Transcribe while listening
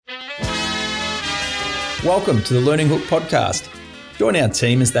Welcome to the Learning Hook podcast. Join our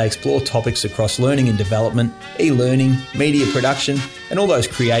team as they explore topics across learning and development, e-learning, media production, and all those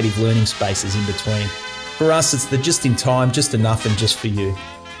creative learning spaces in between. For us, it's the just in time, just enough, and just for you.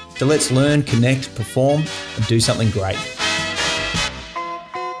 So let's learn, connect, perform, and do something great.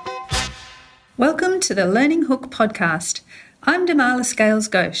 Welcome to the Learning Hook podcast. I'm Damala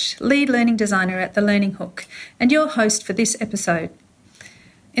Scales-Ghosh, lead learning designer at the Learning Hook, and your host for this episode.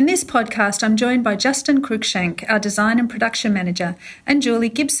 In this podcast, I'm joined by Justin Cruikshank, our design and production manager, and Julie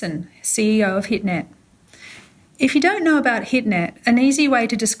Gibson, CEO of HitNet. If you don't know about HitNet, an easy way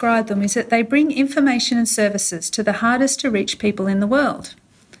to describe them is that they bring information and services to the hardest to reach people in the world.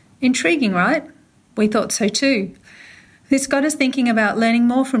 Intriguing, right? We thought so too. This got us thinking about learning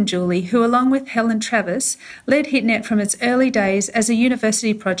more from Julie, who along with Helen Travis, led HitNet from its early days as a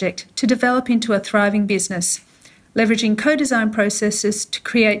university project to develop into a thriving business, leveraging co-design processes to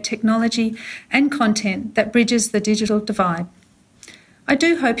create technology and content that bridges the digital divide. I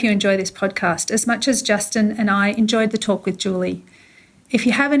do hope you enjoy this podcast as much as Justin and I enjoyed the talk with Julie. If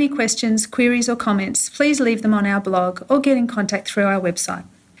you have any questions, queries or comments, please leave them on our blog or get in contact through our website.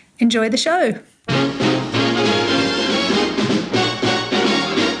 Enjoy the show.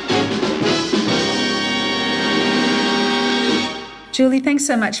 Julie, thanks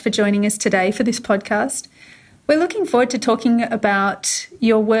so much for joining us today for this podcast. We're looking forward to talking about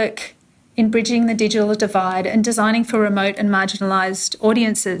your work in bridging the digital divide and designing for remote and marginalised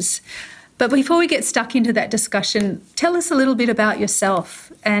audiences. But before we get stuck into that discussion, tell us a little bit about yourself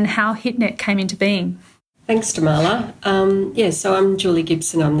and how HitNet came into being. Thanks, Damala. So I'm Julie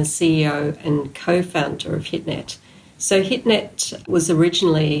Gibson. I'm the CEO and co-founder of HitNet. So HitNet was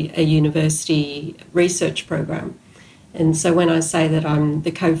originally a university research program. And so when I say that I'm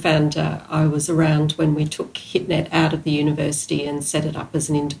the co-founder, I was around when we took HitNet out of the university and set it up as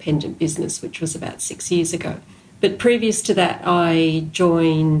an independent business, which was about 6 years ago. But previous to that, I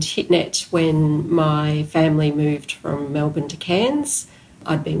joined HitNet when my family moved from Melbourne to Cairns.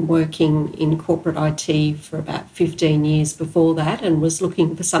 I'd been working in corporate IT for about 15 years before that and was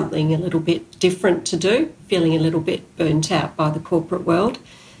looking for something a little bit different to do, feeling a little bit burnt out by the corporate world.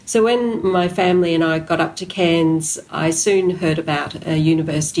 So when my family and I got up to Cairns, I soon heard about a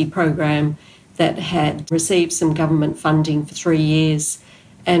university program that had received some government funding for 3 years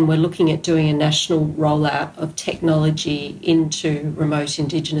and were looking at doing a national rollout of technology into remote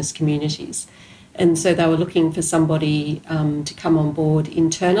Indigenous communities. And so they were looking for somebody to come on board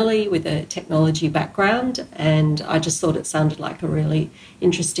internally with a technology background, and I just thought it sounded like a really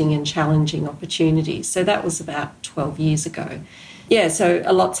interesting and challenging opportunity. So that was about 12 years ago. Yeah, so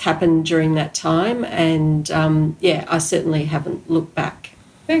a lot's happened during that time, and I certainly haven't looked back.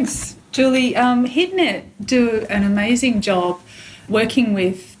 Thanks. Julie, HitNet do an amazing job working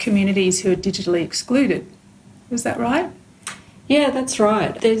with communities who are digitally excluded. Is that right? Yeah, that's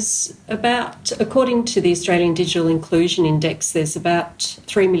right. There's about, according to the Australian Digital Inclusion Index, there's about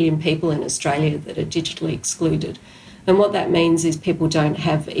 3 million people in Australia that are digitally excluded. And what that means is people don't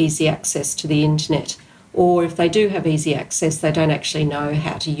have easy access to the internet. Or if they do have easy access, they don't actually know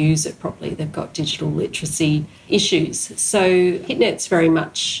how to use it properly. They've got digital literacy issues. So HitNet's very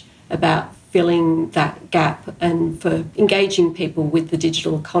much about filling that gap and for engaging people with the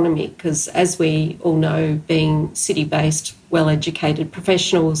digital economy, because as we all know, being city-based, well-educated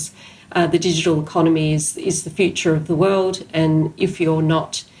professionals, the digital economy is the future of the world, and if you're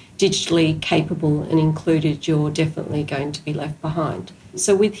not digitally capable and included, you're definitely going to be left behind.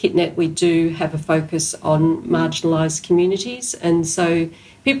 So with HitNet, we do have a focus on marginalised communities, and so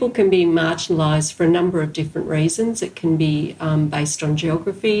people can be marginalised for a number of different reasons. It can be based on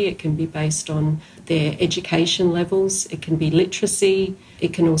geography, it can be based on their education levels, it can be literacy,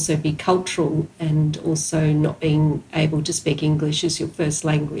 it can also be cultural, and also not being able to speak English as your first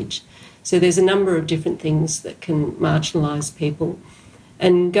language. So there's a number of different things that can marginalise people.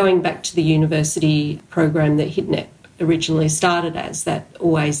 And going back to the university program that HitNet originally started as, that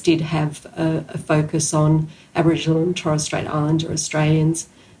always did have a focus on Aboriginal and Torres Strait Islander Australians.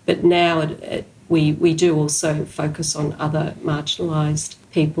 But now we do also focus on other marginalised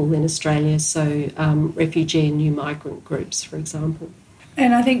people in Australia, so refugee and new migrant groups, for example.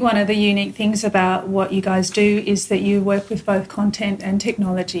 And I think one of the unique things about what you guys do is that you work with both content and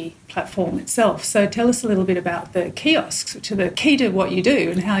technology platform itself. So tell us a little bit about the kiosks, which are the key to what you do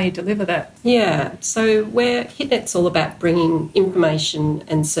and how you deliver that. Yeah, so HitNet's all about bringing information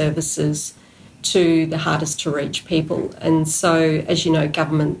and services to the hardest to reach people. And so, as you know,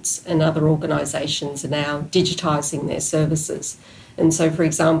 governments and other organisations are now digitising their services. And so, for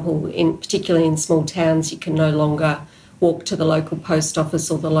example, particularly in small towns, you can no longer walk to the local post office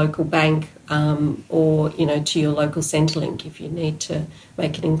or the local bank, or, to your local Centrelink if you need to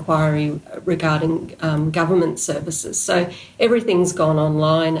make an inquiry regarding government services. So everything's gone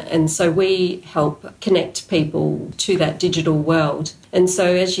online, and so we help connect people to that digital world. And so,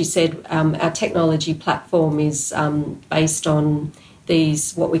 as you said, our technology platform is based on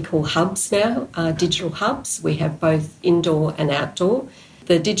these, what we call hubs now, digital hubs. We have both indoor and outdoor.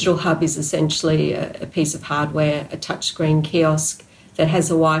 The digital hub is essentially a piece of hardware, a touchscreen kiosk that has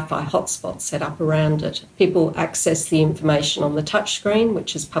a Wi-Fi hotspot set up around it. People access the information on the touchscreen,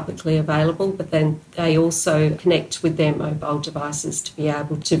 which is publicly available, but then they also connect with their mobile devices to be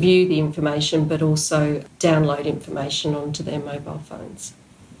able to view the information, but also download information onto their mobile phones.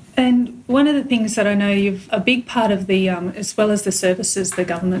 And one of the things that I know a big part of the, as well as the services, the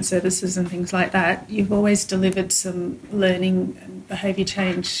government services and things like that, you've always delivered some learning and behaviour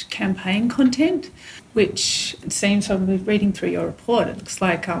change campaign content, which it seems from reading through your report, it looks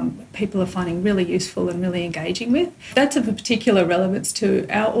like people are finding really useful and really engaging with. That's of a particular relevance to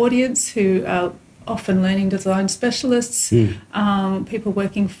our audience who are often learning design specialists, people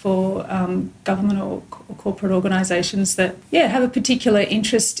working for government or corporate organisations that, have a particular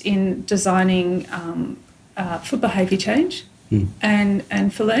interest in designing for behaviour change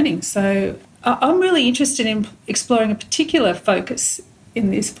and for learning. So I'm really interested in exploring a particular focus in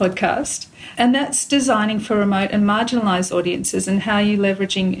this podcast, and that's designing for remote and marginalised audiences and how you're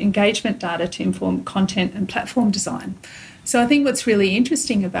leveraging engagement data to inform content and platform design. So I think what's really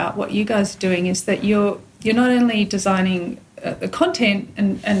interesting about what you guys are doing is that you're not only designing the content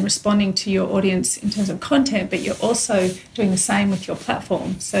and responding to your audience in terms of content, but you're also doing the same with your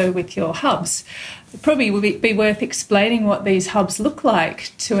platform, so with your hubs. It probably would be worth explaining what these hubs look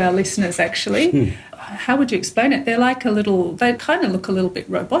like to our listeners, actually. How would you explain it? They kind of look a little bit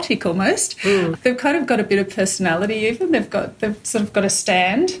robotic almost. They've kind of got a bit of personality even. They've sort of got a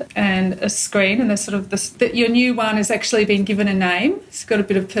stand and a screen, and they're sort of your new one has actually been given a name. It's got a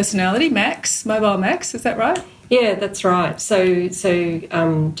bit of personality, Max, Mobile Max, is that right? Yeah, that's right. So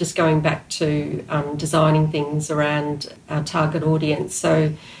just going back to designing things around our target audience.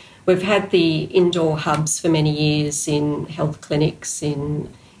 So we've had the indoor hubs for many years in health clinics, in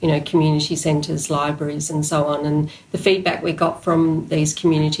community centres, libraries and so on. And the feedback we got from these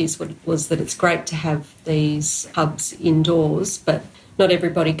communities was that it's great to have these hubs indoors, but not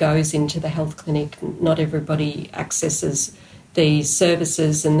everybody goes into the health clinic, not everybody accesses these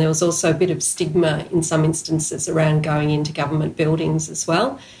services. And there was also a bit of stigma in some instances around going into government buildings as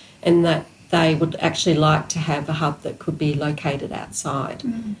well, and that they would actually like to have a hub that could be located outside.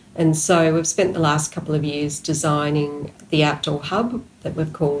 And so we've spent the last couple of years designing the outdoor hub that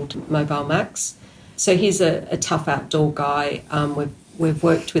we've called Mobile Max. So he's a tough outdoor guy. We've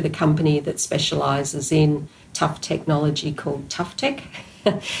worked with a company that specialises in tough technology called Tough Tech.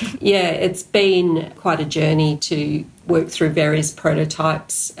 It's been quite a journey to work through various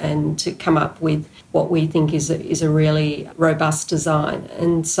prototypes and to come up with what we think is a really robust design.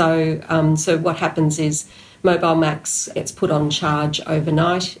 And so what happens is Mobile Max gets put on charge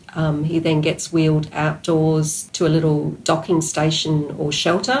overnight. He then gets wheeled outdoors to a little docking station or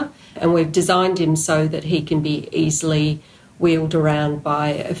shelter, and we've designed him so that he can be easily wheeled around by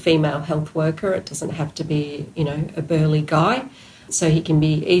a female health worker. It doesn't have to be, a burly guy. So he can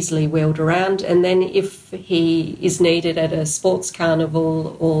be easily wheeled around. And then if he is needed at a sports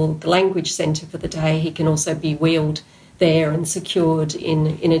carnival or the language centre for the day, he can also be wheeled there and secured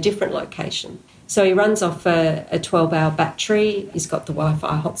in a different location. So he runs off a 12-hour battery. He's got the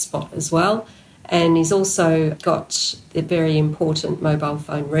Wi-Fi hotspot as well. And he's also got the very important mobile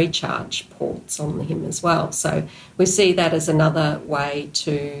phone recharge ports on him as well. So we see that as another way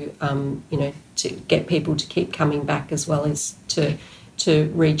to, to get people to keep coming back, as well as to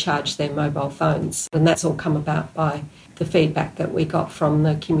recharge their mobile phones. And that's all come about by the feedback that we got from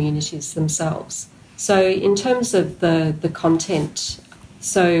the communities themselves. So in terms of the content,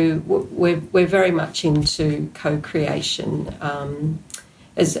 so we're very much into co-creation.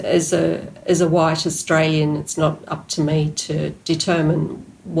 As a white Australian, it's not up to me to determine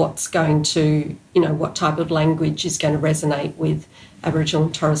what's going to, what type of language is going to resonate with Aboriginal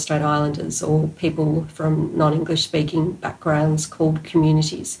and Torres Strait Islanders or people from non-English speaking backgrounds called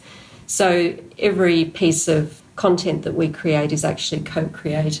communities. So every piece of content that we create is actually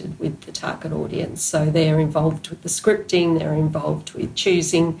co-created with the target audience. So they're involved with the scripting, they're involved with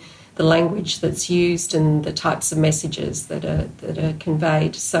choosing the language that's used and the types of messages that are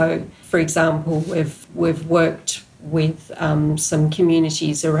conveyed. So, for example, we've worked with some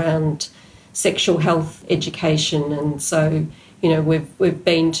communities around sexual health education, and so we've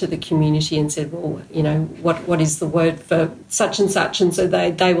been to the community and said, well, what is the word for such, and so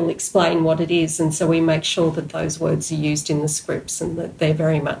they will explain what it is, and so we make sure that those words are used in the scripts and that they're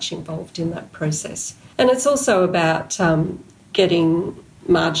very much involved in that process. And it's also about getting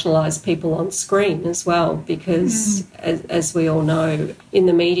marginalised people on screen as well, because as we all know, in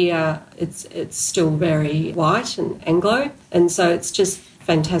the media it's still very white and Anglo, and so it's just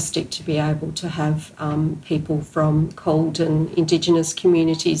fantastic to be able to have people from CALD and Indigenous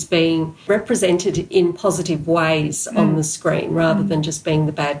communities being represented in positive ways on the screen, rather than just being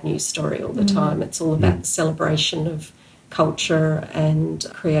the bad news story all the time. It's all about the celebration of culture and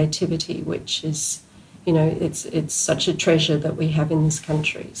creativity, which is, it's such a treasure that we have in this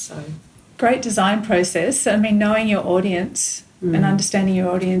country. So great design process. I mean, knowing your audience and understanding your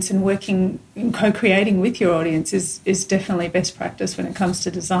audience and working and co-creating with your audience is definitely best practice when it comes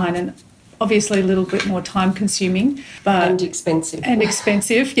to design, and obviously a little bit more time consuming and expensive.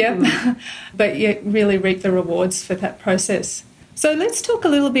 But you really reap the rewards for that process. So let's talk a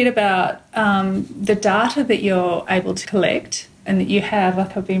little bit about the data that you're able to collect and that you have.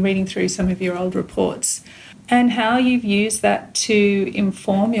 Like, I've been reading through some of your old reports, and how you've used that to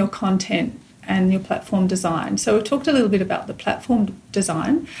inform your content and your platform design. So we've talked a little bit about the platform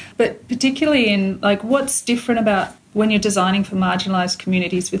design, but particularly in what's different about when you're designing for marginalised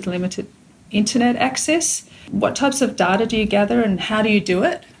communities with limited internet access. What types of data do you gather and how do you do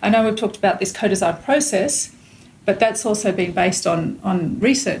it? I know we've talked about this co-design process, but that's also been based on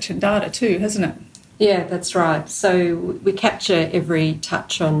research and data too, hasn't it? Yeah, that's right. So we capture every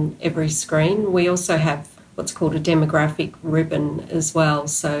touch on every screen. We also have what's called a demographic ribbon as well.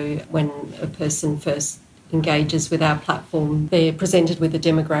 So when a person first engages with our platform, they're presented with a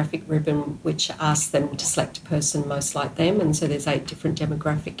demographic ribbon which asks them to select a person most like them. And so there's 8 different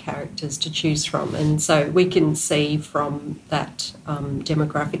demographic characters to choose from. And so we can see from that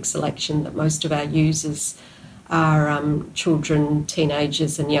demographic selection that most of our users are children,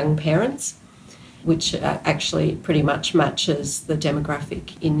 teenagers and young parents, which actually pretty much matches the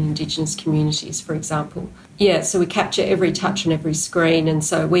demographic in Indigenous communities, for example. Yeah, so we capture every touch on every screen, and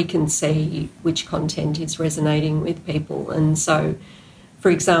so we can see which content is resonating with people. And so, for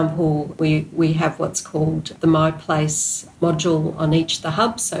example, we have what's called the My Place module on each of the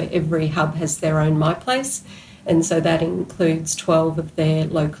hubs. So every hub has their own My Place, and so that includes 12 of their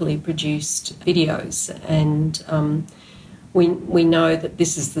locally produced videos. And we know that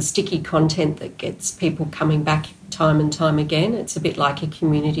this is the sticky content that gets people coming back time and time again. It's a bit like a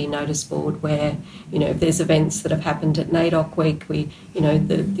community notice board where, if there's events that have happened at NAIDOC Week,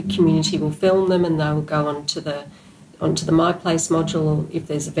 the community will film them and they will go onto the My Place module. If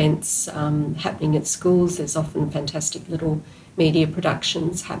there's events happening at schools, there's often fantastic little media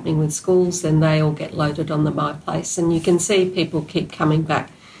productions happening with schools, then they all get loaded on the My Place. And you can see people keep coming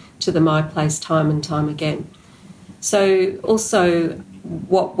back to the My Place time and time again. So also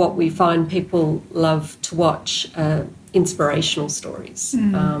what we find people love to watch are inspirational stories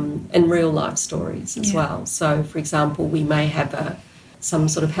and real life stories as well. So, for example, we may have some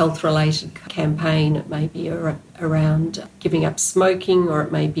sort of health-related campaign. It may be around giving up smoking, or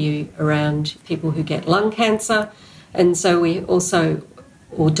it may be around people who get lung cancer. And so we also,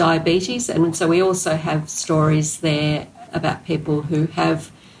 or diabetes, and so we also have stories there about people who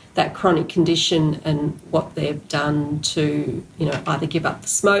have that chronic condition and what they've done to, either give up the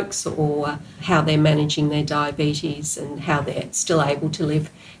smokes or how they're managing their diabetes and how they're still able to live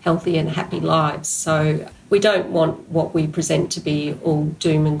healthy and happy lives. So we don't want what we present to be all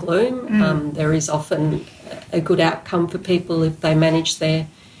doom and gloom. There is often a good outcome for people if they manage their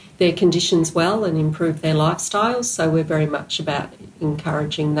conditions well and improve their lifestyles. So we're very much about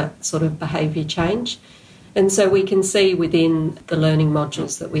encouraging that sort of behaviour change. And so we can see within the learning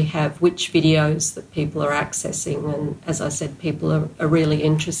modules that we have which videos that people are accessing. And as I said, people are really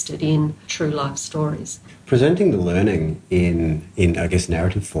interested in true life stories. Presenting the learning in I guess,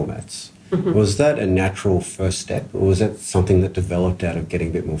 narrative formats, was that a natural first step, or was that something that developed out of getting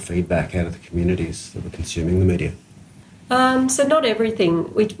a bit more feedback out of the communities that were consuming the media? So not everything.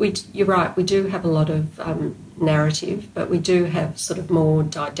 You're right, we do have a lot of narrative, but we do have sort of more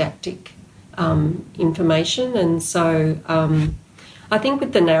didactic information. And so I think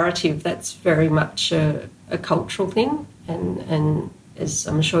with the narrative, that's very much a cultural thing. And as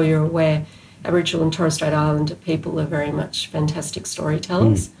I'm sure you're aware, Aboriginal and Torres Strait Islander people are very much fantastic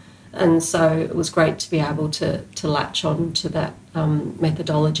storytellers. And so it was great to be able to latch on to that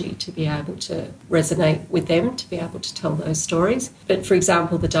methodology, to be able to resonate with them, to be able to tell those stories. But, for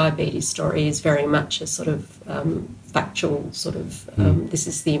example, the diabetes story is very much a sort of factual sort of, this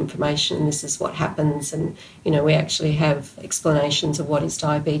is the information, this is what happens, and, we actually have explanations of what is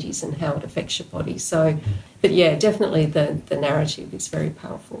diabetes and how it affects your body. So, but yeah, definitely the narrative is very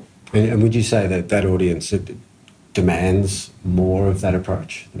powerful. And would you say that audience demands more of that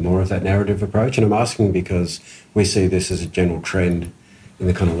approach, more of that narrative approach? And I'm asking because we see this as a general trend in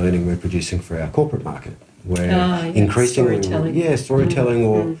the kind of learning we're producing for our corporate market, where increasingly,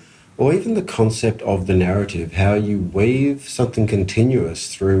 storytelling, or even the concept of the narrative, how you weave something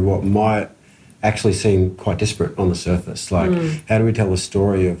continuous through what might actually seem quite disparate on the surface. Like, how do we tell a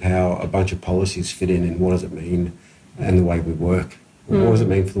story of how a bunch of policies fit in, and what does it mean, and the way we work? What does it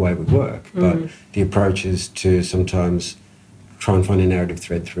mean for the way we work? But the approach is to sometimes try and find a narrative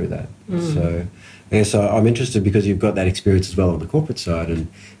thread through that. So I'm interested because you've got that experience as well on the corporate side.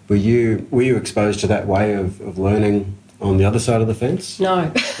 And were you exposed to that way of learning on the other side of the fence?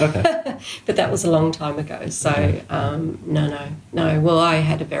 No. Okay. But that was a long time ago. So no. Well, I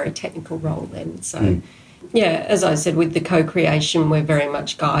had a very technical role then. So yeah, as I said, with the co-creation, we're very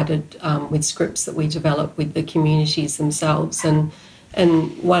much guided with scripts that we develop with the communities themselves. And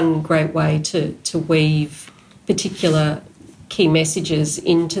one great way to weave particular key messages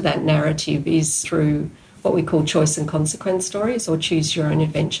into that narrative is through what we call choice and consequence stories, or choose your own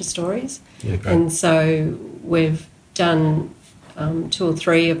adventure stories. Yeah, great. And so we've done 2 or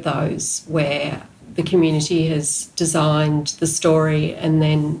 3 of those where the community has designed the story, and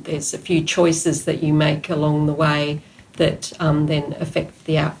then there's a few choices that you make along the way that then affect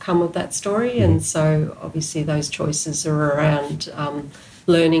the outcome of that story. And so obviously those choices are around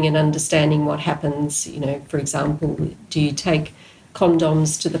learning and understanding what happens. For example, do you take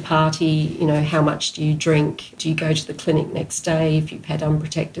condoms to the party? How much do you drink? Do you go to the clinic next day if you've had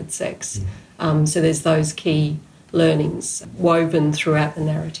unprotected sex? So there's those key learnings woven throughout the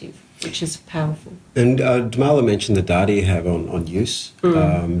narrative, which is powerful. And Damala mentioned the data you have on use. Do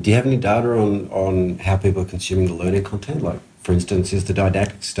you have any data on how people are consuming the learning content? Like, for instance, is the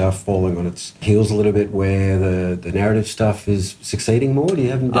didactic stuff falling on its heels a little bit where the narrative stuff is succeeding more? Do you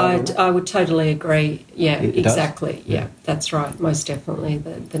have any data on that? I would totally agree. Yeah, exactly. Does? Yeah, that's right. Most definitely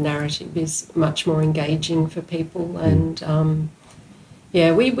the narrative is much more engaging for people. And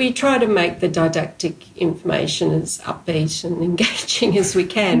we try to make the didactic information as upbeat and engaging as we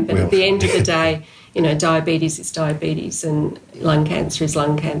can, but at the end of the day, diabetes is diabetes and lung cancer is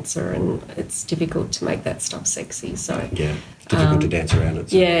lung cancer, and it's difficult to make that stuff sexy. So difficult to dance around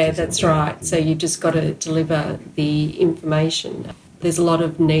it. Yeah, that's right. So you just got to deliver the information. There's a lot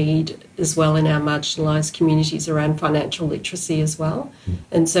of need as well in our marginalised communities around financial literacy as well.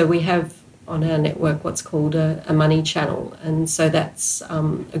 And so we have on our network what's called a money channel, and so that's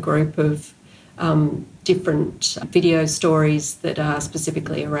a group of different video stories that are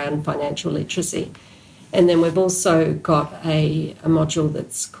specifically around financial literacy. And then we've also got a module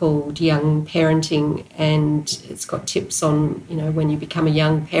that's called Young Parenting, and it's got tips on, when you become a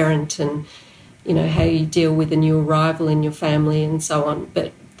young parent and, how you deal with a new arrival in your family and so on.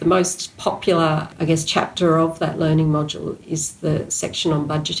 But the most popular, chapter of that learning module is the section on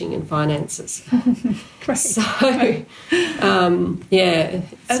budgeting and finances. Great. So,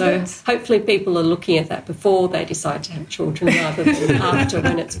 so hopefully people are looking at that before they decide to have children rather than after,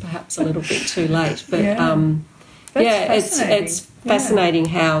 when it's perhaps a little bit too late. But it's fascinating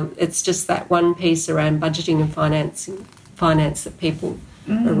how it's just that one piece around budgeting and finance that people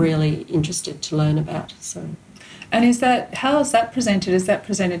are really interested to learn about. So. And how is that presented? Is that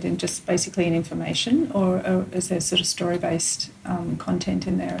presented in just basically in information, or is there sort of story-based content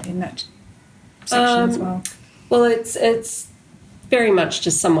in there in that section as well? Well, it's very much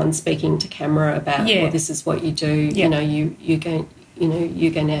just someone speaking to camera about, well, this is what you do. Yeah. You're going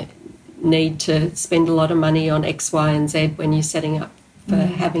to need to spend a lot of money on X, Y, and Z when you're setting up for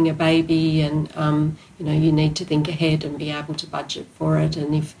having a baby, and you need to think ahead and be able to budget for it.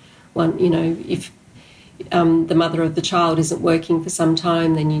 And if the mother of the child isn't working for some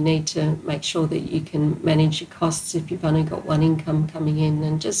time, then you need to make sure that you can manage your costs if you've only got one income coming in,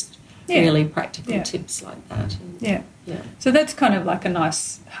 and just really practical tips like that. And, so that's kind of like a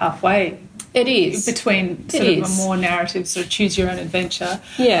nice halfway. It is. Between sort of a more narrative, sort of choose your own adventure,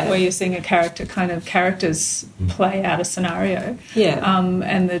 where you're seeing characters play out a scenario.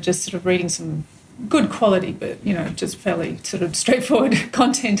 And they're just sort of reading some good quality, but, just fairly sort of straightforward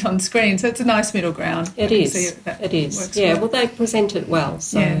content on screen. So it's a nice middle ground. It is. Well, they present it well.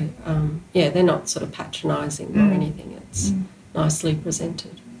 So, they're not sort of patronising or anything. It's nicely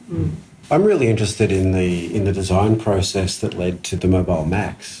presented. I'm really interested in the design process that led to the Mobile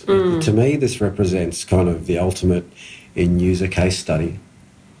Max. To me, this represents kind of the ultimate in user case study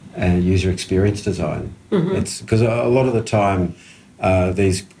and user experience design. It's because a lot of the time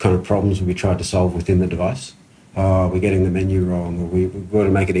these kind of problems will be tried to solve within the device. We're getting the menu wrong, or we've got to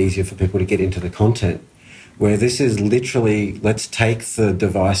make it easier for people to get into the content. Where this is literally, let's take the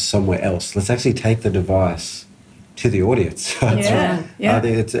device somewhere else. Let's actually take the device to the audience.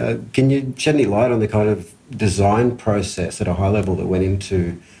 Can you shed any light on the kind of design process at a high level that went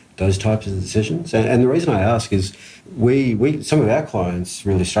into those types of decisions? And the reason I ask is we some of our clients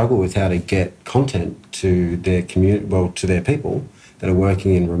really struggle with how to get content to their community, to their people that are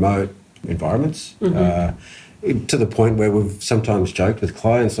working in remote environments. To the point where we've sometimes joked with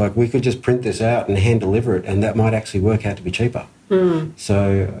clients, like, we could just print this out and hand deliver it, and that might actually work out to be cheaper.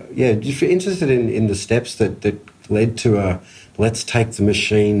 So, just interested in the steps that led to let's take the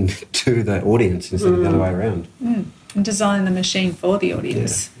machine to the audience instead of the other way around. And design the machine for the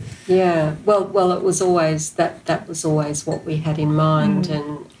audience. Yeah. Well, it was always that was always what we had in mind,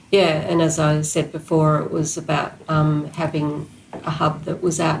 and as I said before, it was about having a hub that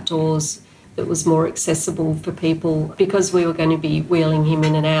was outdoors, that was more accessible for people, because we were going to be wheeling him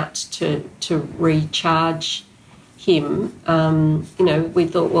in and out to recharge him. We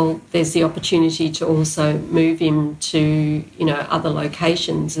thought, well, there's the opportunity to also move him to, other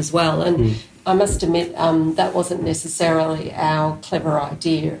locations as well. And I must admit, that wasn't necessarily our clever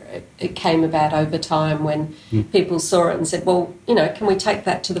idea. It came about over time when people saw it and said, well, can we take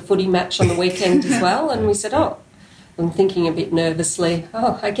that to the footy match on the weekend as well? And we said, I'm thinking a bit nervously,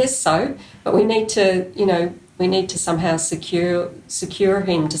 I guess so, but we need to somehow secure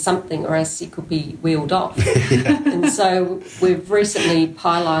him to something, or else he could be wheeled off. And so we've recently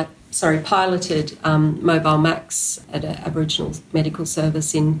piloted Mobile Max at an Aboriginal medical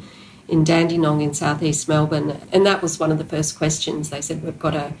service in Dandenong in southeast Melbourne, and that was one of the first questions. They said, we've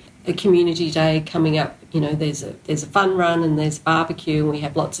got a community day coming up, there's a fun run and there's a barbecue, and we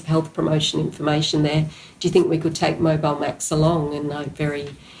have lots of health promotion information there. Do you think we could take Mobile Max along? And I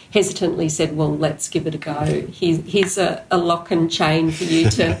very hesitantly said, well, let's give it a go. Here's a lock and chain for you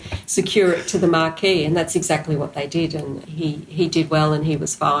to secure it to the marquee, and that's exactly what they did, and he did well and he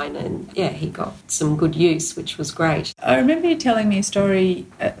was fine, and he got some good use, which was great. I remember you telling me a story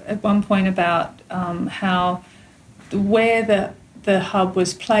at one point about how where the hub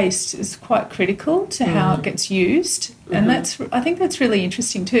was placed is quite critical to how it gets used. And I think that's really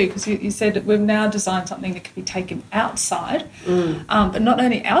interesting too, because you said that we've now designed something that can be taken outside, but not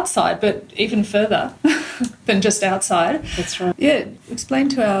only outside, but even further than just outside. That's right. Yeah, explain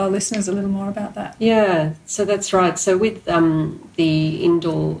to our listeners a little more about that. Yeah, so that's right. So with the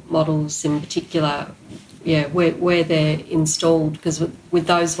indoor models in particular, where they're installed, because with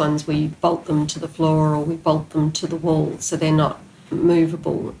those ones we bolt them to the floor or we bolt them to the wall, so they're not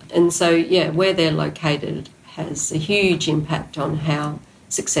movable. And so, where they're located has a huge impact on how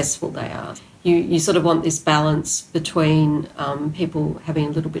successful they are. You sort of want this balance between people having a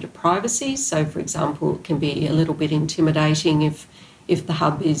little bit of privacy. So, for example, it can be a little bit intimidating if the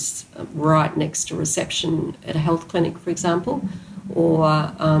hub is right next to reception at a health clinic, for example, or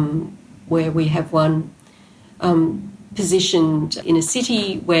where we have one positioned in a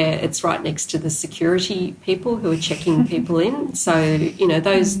city where it's right next to the security people who are checking people in. So,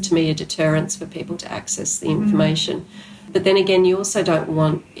 those to me are deterrents for people to access the information. But then again, you also don't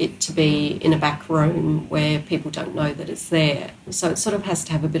want it to be in a back room where people don't know that it's there. So it sort of has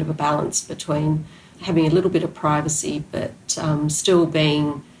to have a bit of a balance between having a little bit of privacy, but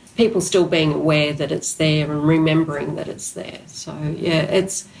people still being aware that it's there and remembering that it's there. So,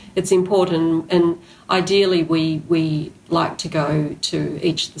 it's important, and ideally we like to go to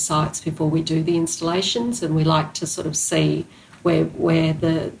each of the sites before we do the installations, and we like to sort of see where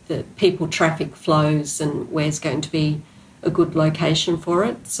the people traffic flows and where's going to be a good location for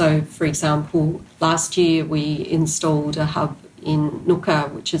it. So, for example, last year we installed a hub in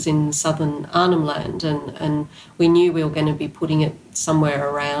Nooka, which is in southern Arnhem Land, and we knew we were going to be putting it somewhere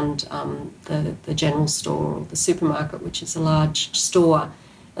around the general store or the supermarket, which is a large store.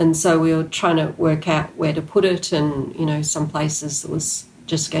 And so we were trying to work out where to put it, and, some places it was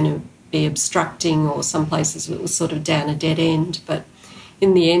just going to be obstructing, or some places it was sort of down a dead end. But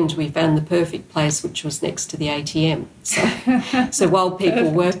in the end, we found the perfect place, which was next to the ATM. So while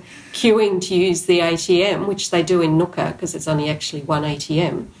people were queuing to use the ATM, which they do in Nooka because it's only actually one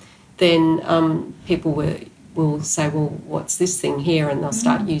ATM, then people will say, well, what's this thing here? And they'll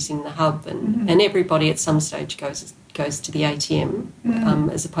start using the hub, and everybody at some stage goes to the ATM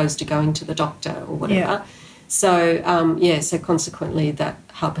as opposed to going to the doctor or whatever. So, so consequently that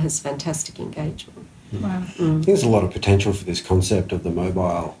hub has fantastic engagement. Wow. I think there's a lot of potential for this concept of the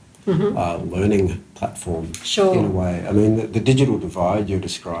mobile learning platform in a way. I mean, the digital divide you're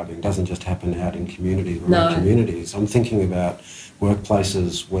describing doesn't just happen out in remote communities. I'm thinking about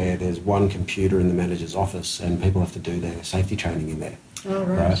workplaces where there's one computer in the manager's office and people have to do their safety training in there. Oh,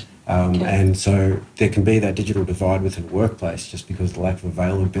 right. And so there can be that digital divide within a workplace just because of the lack of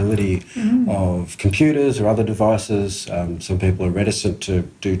availability of computers or other devices. Some people are reticent to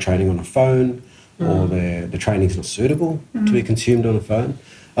do training on a phone or the training's not suitable to be consumed on a phone.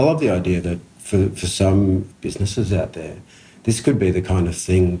 I love the idea that for some businesses out there, this could be the kind of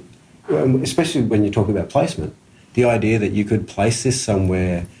thing, especially when you talk about placement, the idea that you could place this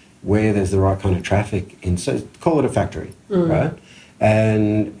somewhere where there's the right kind of traffic, so call it a factory, right?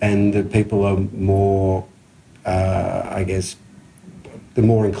 And the people are more, they're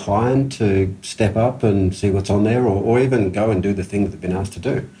more inclined to step up and see what's on there or even go and do the thing that they've been asked to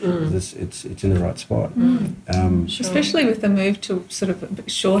do. It's in the right spot. Especially with the move to sort of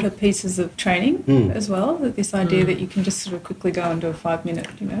shorter pieces of training as well, this idea that you can just sort of quickly go and do a 5-minute,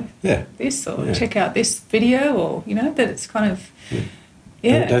 this or check out this video or, that it's kind of...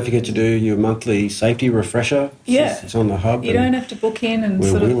 Yeah. Don't forget to do your monthly safety refresher. It's on the hub. You don't have to book in and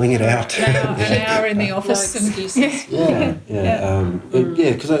we're wheeling it out. an hour in the office. No excuses.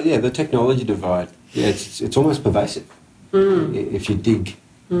 Because the technology divide, it's almost pervasive. If you dig,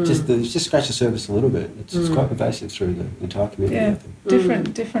 just scratch the surface a little bit. It's quite pervasive through the entire community. Yeah, I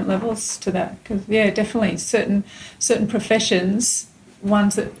think. different levels to that. Because definitely certain professions,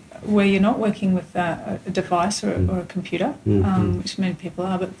 ones that where you're not working with a device or a computer, which many people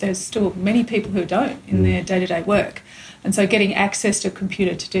are, but there's still many people who don't in their day-to-day work. And so getting access to a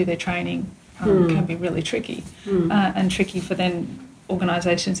computer to do their training can be really tricky and tricky for then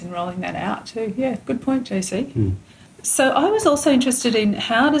organisations in rolling that out too. Yeah, good point, JC. So I was also interested in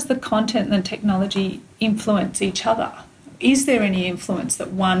how does the content and technology influence each other? Is there any influence that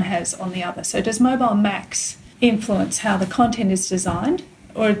one has on the other? So does Mobile Max influence how the content is designed?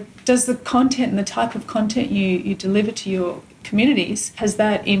 Or does the content and the type of content you deliver to your communities, has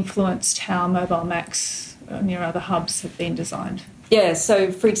that influenced how Mobile Max and your other hubs have been designed? Yeah,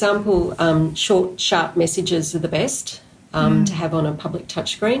 so for example, short, sharp messages are the best to have on a public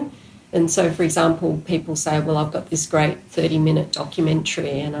touchscreen. And so, for example, people say, well, I've got this great 30-minute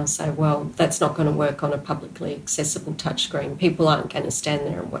documentary, and I'll say, well, that's not going to work on a publicly accessible touchscreen. People aren't going to stand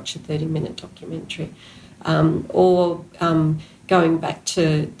there and watch a 30-minute documentary. Going back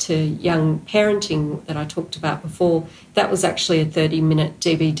to young parenting that I talked about before, that was actually a 30-minute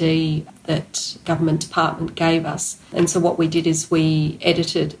DVD that government department gave us. And so what we did is we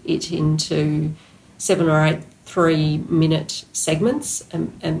edited it into 7 or 8 3-minute segments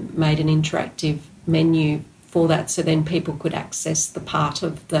and made an interactive menu for that, so then people could access the part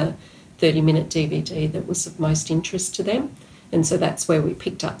of the 30-minute DVD that was of most interest to them. And so that's where we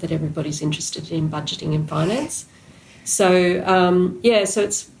picked up that everybody's interested in budgeting and finance. So, so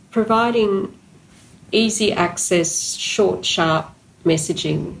it's providing easy access, short, sharp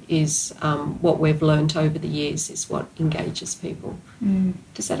messaging is what we've learnt over the years is what engages people.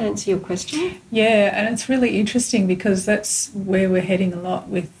 Does that answer your question? Yeah, and it's really interesting because that's where we're heading a lot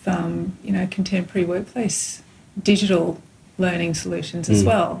with, contemporary workplace digital learning solutions as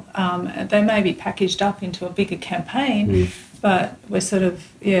well. They may be packaged up into a bigger campaign, but we're sort of,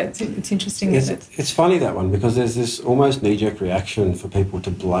 it's interesting. It's funny, that one, because there's this almost knee-jerk reaction for people to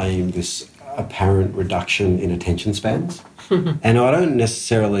blame this apparent reduction in attention spans. And I don't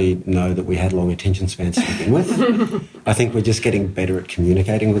necessarily know that we had long attention spans to begin with. I think we're just getting better at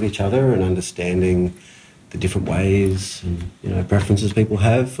communicating with each other and understanding the different ways and, preferences people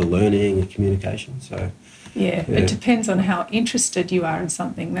have for learning and communication. So it depends on how interested you are in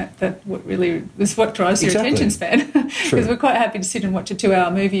something. That what really is what drives your attention span. Because we're quite happy to sit and watch a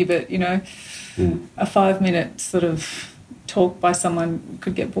 2-hour movie, but a 5-minute sort of talk by someone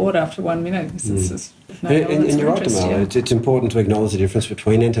could get bored after 1 minute. It's just no and you're right, Damala. It's important to acknowledge the difference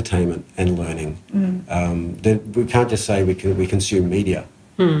between entertainment and learning. We can't just say we consume media.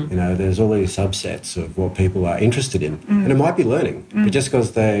 There's all these subsets of what people are interested in. And it might be learning, but just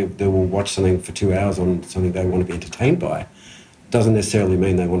because they will watch something for 2 hours on something they want to be entertained by doesn't necessarily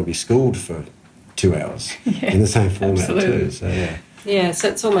mean they want to be schooled for 2 hours in the same format too. So, so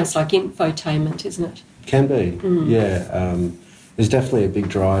it's almost like infotainment, isn't it? Can be, There's definitely a big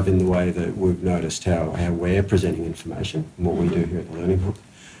drive in the way that we've noticed how we're presenting information and what we do here at the Learning Hook.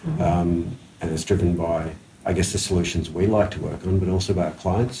 And it's driven by, I guess, the solutions we like to work on, but also by our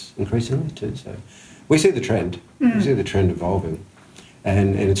clients increasingly too. So we see the trend. We see the trend evolving.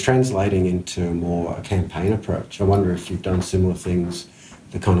 And it's translating into more a campaign approach. I wonder if you've done similar things,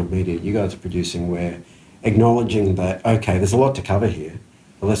 the kind of media you guys are producing, where acknowledging that, okay, there's a lot to cover here,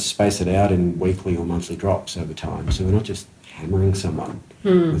 but let's space it out in weekly or monthly drops over time. So we're not just hammering someone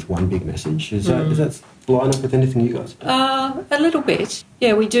with one big message. Does that line up with anything you guys do? A little bit.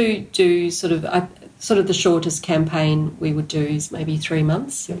 Yeah, we do sort of the shortest campaign we would do is maybe 3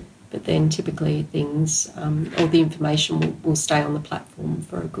 months. Yep. But then typically things, or the information will stay on the platform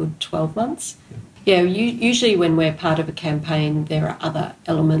for a good 12 months. Yeah, usually when we're part of a campaign, there are other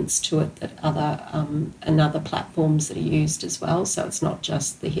elements to it that other platforms that are used as well. So it's not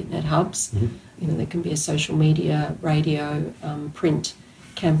just the HitNet hubs. Mm-hmm. There can be a social media, radio, print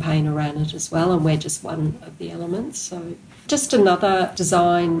campaign around it as well, and we're just one of the elements. So just another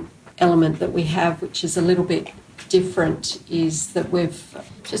design element that we have, which is a little bit different, is that we've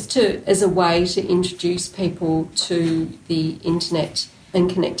as a way to introduce people to the internet and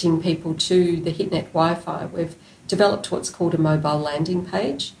connecting people to the HitNet Wi-Fi, we've developed what's called a mobile landing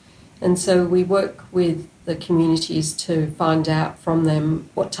page. And so we work with the communities to find out from them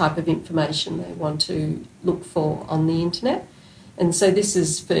what type of information they want to look for on the internet. And so this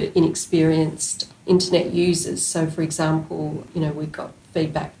is for inexperienced internet users. So, for example, we've got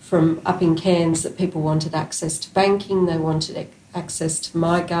feedback from up in Cairns that people wanted access to banking, they wanted access to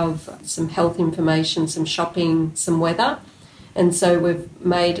MyGov, some health information, some shopping, some weather. And so we've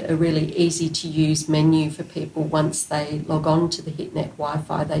made a really easy-to-use menu for people. Once they log on to the HitNet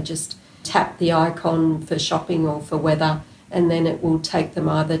Wi-Fi, they just tap the icon for shopping or for weather, and then it will take them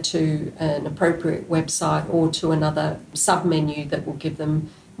either to an appropriate website or to another sub-menu that will give them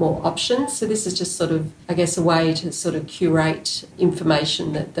more options. So this is just sort of, I guess, a way to sort of curate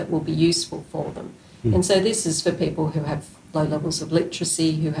information that will be useful for them. And so this is for people who have low levels of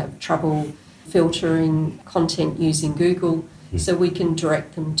literacy, who have trouble filtering content using Google, so we can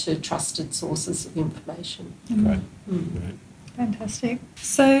direct them to trusted sources of information. Great. Fantastic.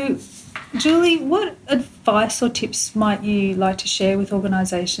 So, Julie, what advice or tips might you like to share with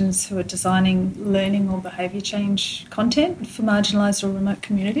organisations who are designing learning or behaviour change content for marginalised or remote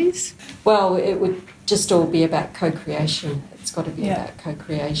communities? Well, it would just all be about co-creation. It's got to be about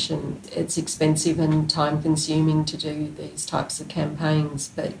co-creation. It's expensive and time-consuming to do these types of campaigns,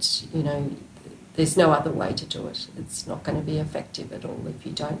 but, there's no other way to do it. It's not going to be effective at all if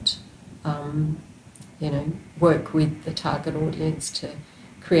you don't, work with the target audience to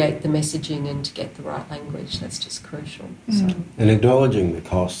create the messaging and to get the right language. That's just crucial. So. And acknowledging the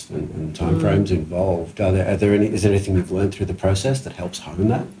cost and timeframes involved. Is there anything you've learned through the process that helps hone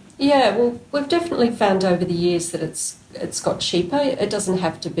that? Yeah, well, we've definitely found over the years that it's got cheaper. It doesn't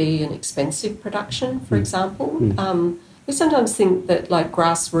have to be an expensive production, for example. We sometimes think that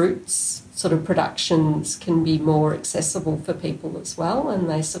grassroots sort of productions can be more accessible for people as well, and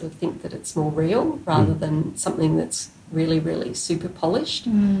they sort of think that it's more real rather than something that's really, really super polished.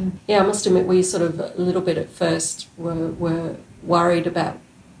 Yeah, I must admit we sort of a little bit at first were worried about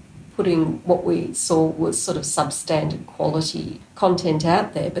putting what we saw was sort of substandard quality content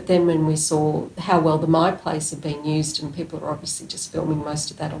out there, but then when we saw how well the My Place had been used, and people are obviously just filming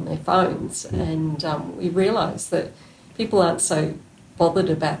most of that on their phones, and we realised that people aren't so bothered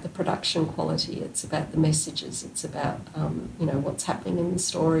about the production quality. It's about the messages. It's about what's happening in the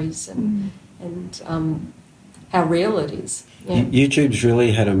stories and how real it is. Yeah. YouTube's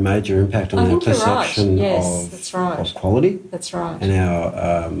really had a major impact on our perception of quality. That's right. And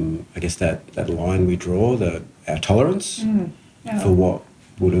our, I guess that line we draw, our tolerance for what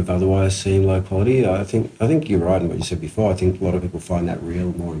would have otherwise seemed low quality. I think you're right in what you said before. I think a lot of people find that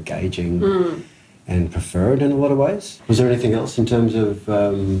reel more engaging and preferred in a lot of ways. Was there anything else in terms of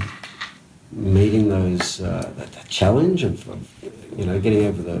meeting those that challenge of getting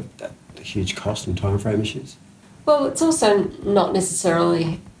over the huge cost and time frame issues? Well, it's also not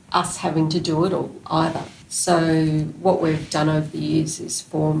necessarily us having to do it all either. So what we've done over the years is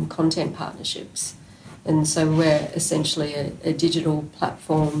form content partnerships. And so we're essentially a digital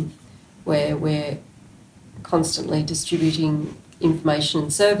platform where we're constantly distributing information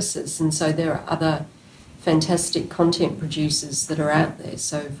and services. And so there are other fantastic content producers that are out there.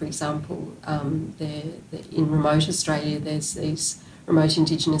 So, for example, in remote Australia, there's these remote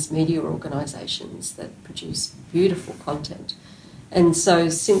Indigenous media organisations that produce beautiful content. And so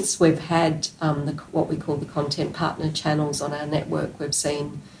since we've had what we call the content partner channels on our network, we've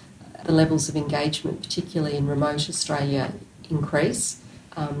seen the levels of engagement, particularly in remote Australia, increase,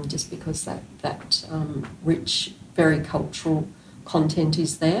 just because that rich, very cultural content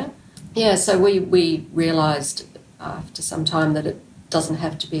is there. Yeah, so we realised after some time that it doesn't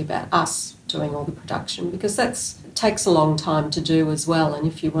have to be about us doing all the production, because that's it takes a long time to do as well, and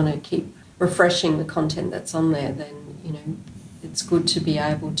if you want to keep refreshing the content that's on there, then, you know, it's good to be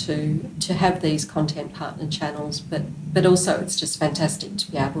able to have these content partner channels, but also it's just fantastic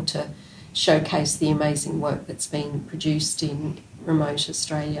to be able to showcase the amazing work that's been produced in remote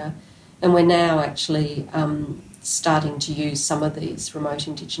Australia. And we're now actually starting to use some of these remote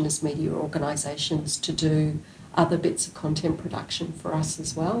Indigenous media organisations to do other bits of content production for us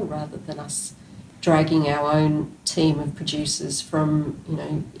as well, rather than us dragging our own team of producers from, you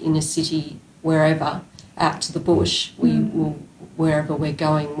know, inner city, wherever, out to the bush. We will, wherever we're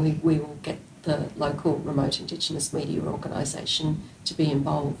going, we will get the local remote Indigenous media organisation to be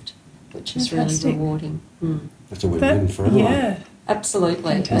involved, which is Fantastic. really rewarding. That's a win-win for everyone. Yeah.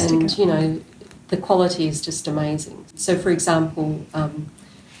 Absolutely. Fantastic. And, you know, the quality is just amazing. So, for example,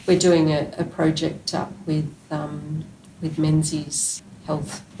 we're doing a project up with Menzies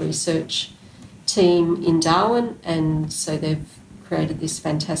Health Research team in Darwin, and so they've created this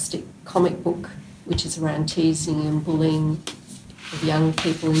fantastic comic book which is around teasing and bullying of young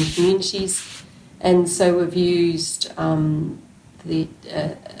people in communities. And so we've used an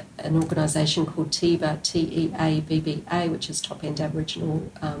organisation called TEABA, T-E-A-B-B-A, which is Top End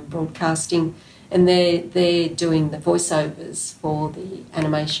Aboriginal Broadcasting, and they're doing the voiceovers for the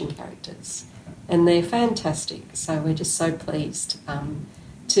animation characters, and they're fantastic. So we're just so pleased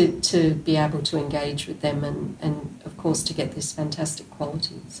to be able to engage with them and of course to get this fantastic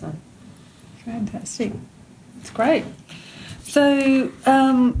quality. So Fantastic. It's great. So,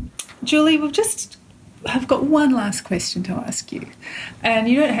 Julie, I've got one last question to ask you. And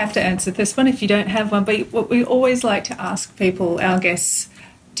you don't have to answer this one if you don't have one, but what we always like to ask people, our guests,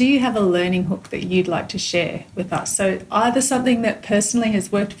 do you have a learning hook that you'd like to share with us? So either something that personally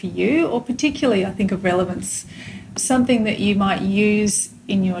has worked for you, or particularly, I think, of relevance, something that you might use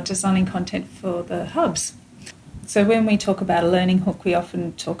in your designing content for the hubs. So when we talk about a learning hook, we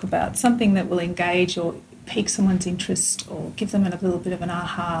often talk about something that will engage or pique someone's interest or give them a little bit of an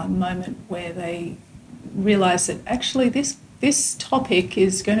aha moment where they realise that actually this topic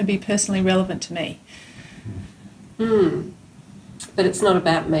is going to be personally relevant to me. But it's not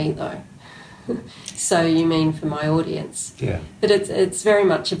about me, though. So you mean for my audience? Yeah. But it's very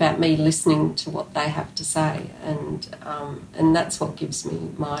much about me listening to what they have to say, and that's what gives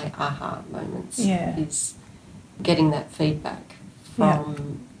me my aha moments. Yeah. Is getting that feedback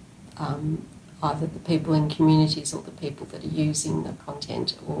from either the people in communities or the people that are using the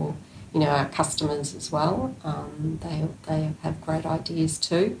content, or, you know, our customers as well. They have great ideas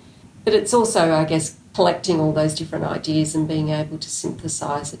too. But it's also, I guess, collecting all those different ideas and being able to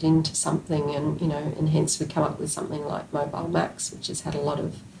synthesise it into something, and, you know, and hence we come up with something like Mobile Max, which has had a lot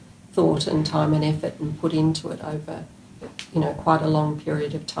of thought and time and effort and put into it over, you know, quite a long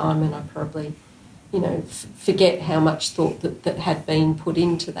period of time, and I probably, you know, forget how much thought that had been put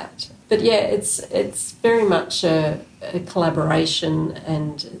into that. But yeah, it's very much a collaboration,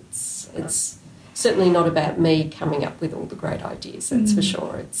 and it's certainly not about me coming up with all the great ideas, that's for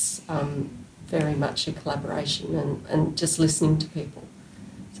sure. It's very much a collaboration and just listening to people.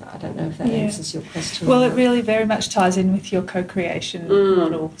 So I don't know if that answers your question. Well, it really very much ties in with your co-creation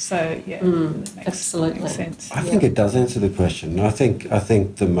model. So yeah, it absolutely makes sense. I think it does answer the question. I think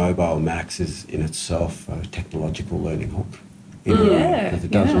the Mobile Max is in itself a technological learning hook. Because it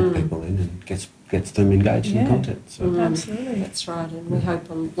does hook people in and gets them engaged in content. So. Absolutely. That's right, and we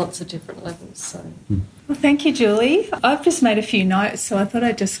hope on lots of different levels. So. Well, thank you, Julie. I've just made a few notes, so I thought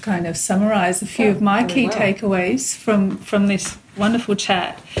I'd just kind of summarise a few of my key takeaways from this wonderful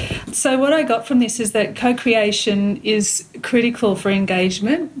chat. So what I got from this is that co-creation is critical for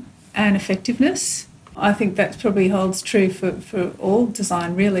engagement and effectiveness. I think that probably holds true for all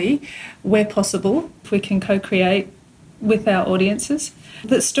design, really, where possible, if we can co-create with our audiences.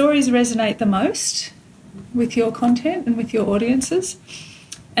 That stories resonate the most with your content and with your audiences,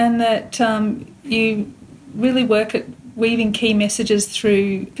 and that you really work at weaving key messages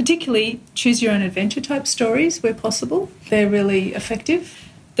through particularly choose your own adventure type stories where possible. They're really effective.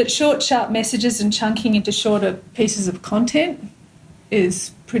 That short, sharp messages and chunking into shorter pieces of content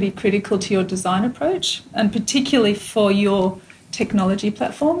is pretty critical to your design approach, and particularly for your technology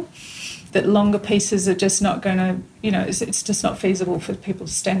platform. That longer pieces are just not going to, you know, it's just not feasible for people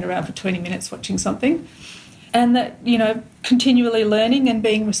to stand around for 20 minutes watching something. And that, you know, continually learning and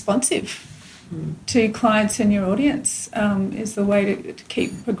being responsive to clients and your audience is the way to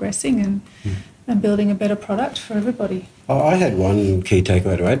keep progressing and building a better product for everybody. I had one key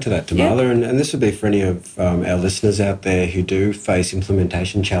takeaway to add to that, Tamala, and this would be for any of our listeners out there who do face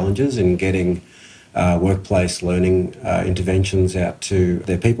implementation challenges in getting workplace learning interventions out to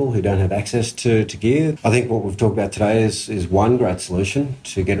their people who don't have access to gear. I think what we've talked about today is one great solution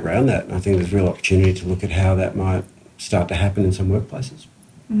to get around that. And I think there's real opportunity to look at how that might start to happen in some workplaces.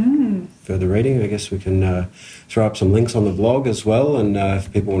 Further reading, I guess we can throw up some links on the blog as well, and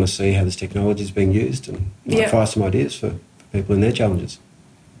if people want to see how this technology is being used, and try some ideas for people in their challenges.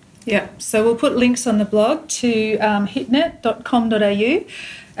 Yeah, so we'll put links on the blog to hitnet.com.au.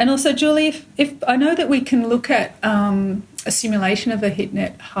 And also, Julie, if I know that we can look at a simulation of a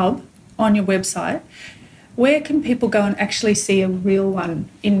HitNet hub on your website, where can people go and actually see a real one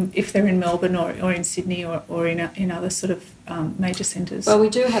if they're in Melbourne or in Sydney or in other sort of major centres? Well, we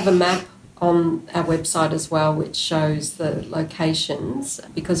do have a map on our website as well, which shows the locations,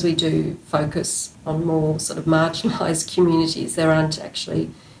 because we do focus on more sort of marginalised communities. There aren't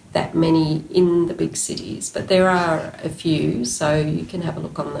actually that many in the big cities, but there are a few, so you can have a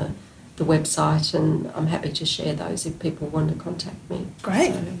look on the website, and I'm happy to share those if people want to contact me.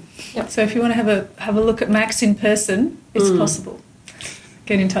 Great. So if you want to have a look at Max in person, it's possible.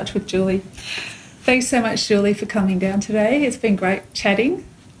 Get in touch with Julie. Thanks so much, Julie, for coming down today. It's been great chatting,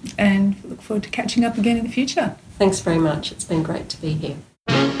 and look forward to catching up again in the future. Thanks very much. It's been great to be here.